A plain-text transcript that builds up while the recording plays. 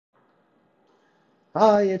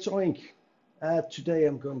Hi, it's Oink. Today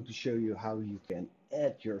I'm going to show you how you can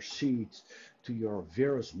add your seed to your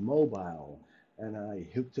Verus Mobile. And I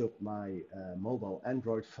hooked up my mobile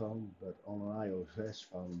Android phone, but on an iOS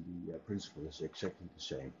phone the principle is exactly the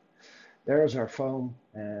same. There's our phone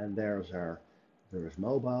and there's our Verus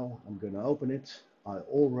Mobile. I'm going to open it. I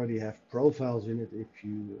already have profiles in it if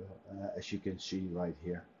you, as you can see right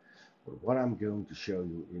here. But what I'm going to show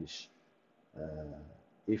you is uh,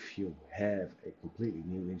 if you have a completely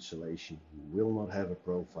new installation, you will not have a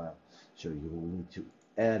profile, so you will need to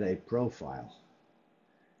add a profile.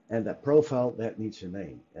 And that profile, that needs a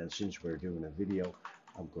name. And since we're doing a video,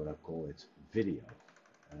 I'm going to call it video.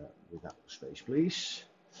 Without space, please.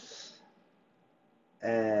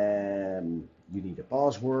 And you need a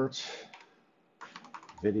password,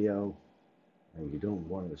 video, and you don't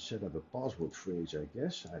want to set up a password phrase, I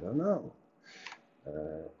guess. I don't know.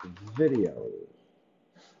 Video.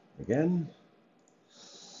 Again,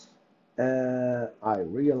 I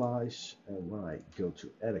realize when I go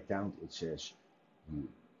to add account, it says you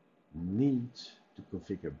need to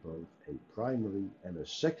configure both a primary and a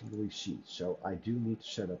secondary seed. So I do need to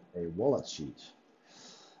set up a wallet seed.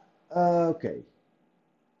 Okay.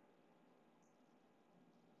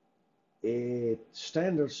 It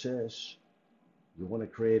standard says you want to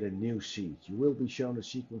create a new seed. You will be shown a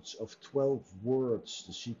sequence of 12 words.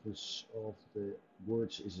 The sequence of the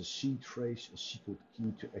words is a seed phrase, a secret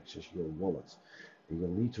key to access your wallet. And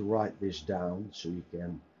you'll need to write this down so you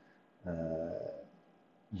can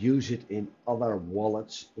use it in other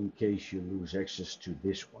wallets in case you lose access to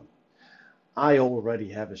this one. I already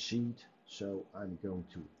have a seed, so I'm going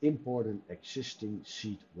to import an existing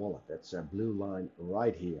seed wallet. That's a blue line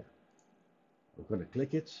right here. I'm going to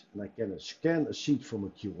click it and I can scan a seed from a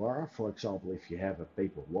QR. For example, if you have a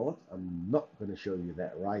paper wallet. I'm not going to show you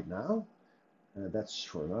that right now. That's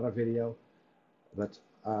for another video. But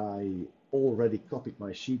I already copied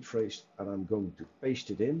my seed phrase and I'm going to paste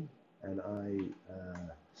it in. And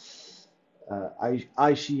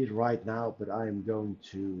I see it right now, but I am going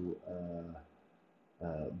to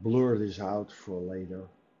blur this out for later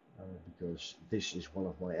because this is one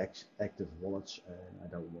of my active wallets and I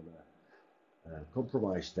don't want to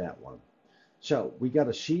compromise that one. So we got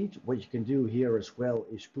a seed. What you can do here as well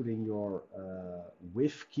is put in your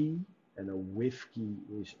WIF key, and a WIF key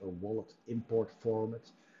is a wallet import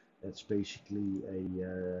format. That's basically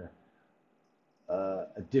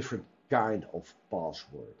a different kind of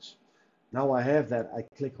passwords. Now I have that, I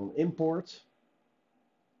click on import,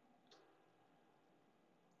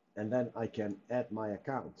 and then I can add my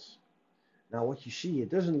account. Now what you see,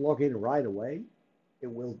 it doesn't log in right away.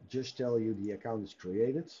 It will just tell you the account is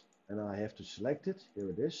created, and I have to select it. Here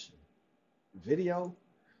it is, video,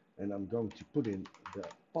 and I'm going to put in the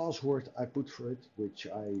password I put for it, which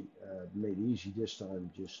I made easy this time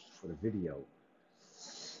just for the video.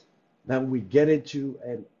 Then we get into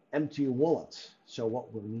an empty wallet. So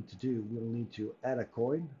what we'll need to do, we'll need to add a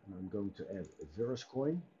coin, and I'm going to add a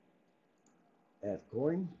VerusCoin. Add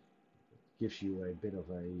coin. It gives you a bit of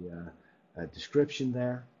a description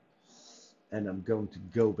there. And I'm going to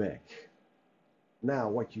go back. Now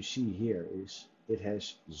what you see here is it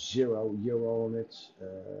has €0 on it,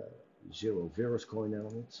 0 VerusCoin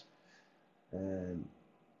on it. And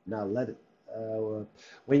now let it,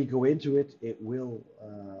 when you go into it, it will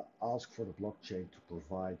ask for the blockchain to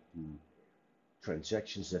provide the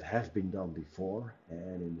transactions that have been done before,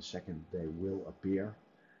 and in the second they will appear.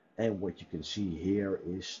 And what you can see here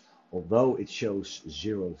is, although it shows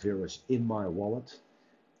 0 Verus in my wallet,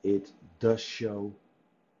 it does show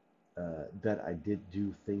that I did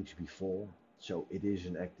do things before, so it is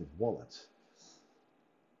an active wallet.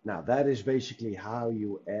 Now that is basically how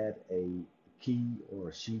you add a key or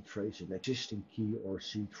a seed phrase, an existing key or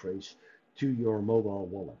seed phrase, to your mobile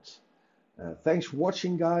wallet. Thanks for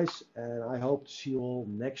watching, guys, and I hope to see you all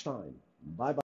next time. Bye bye.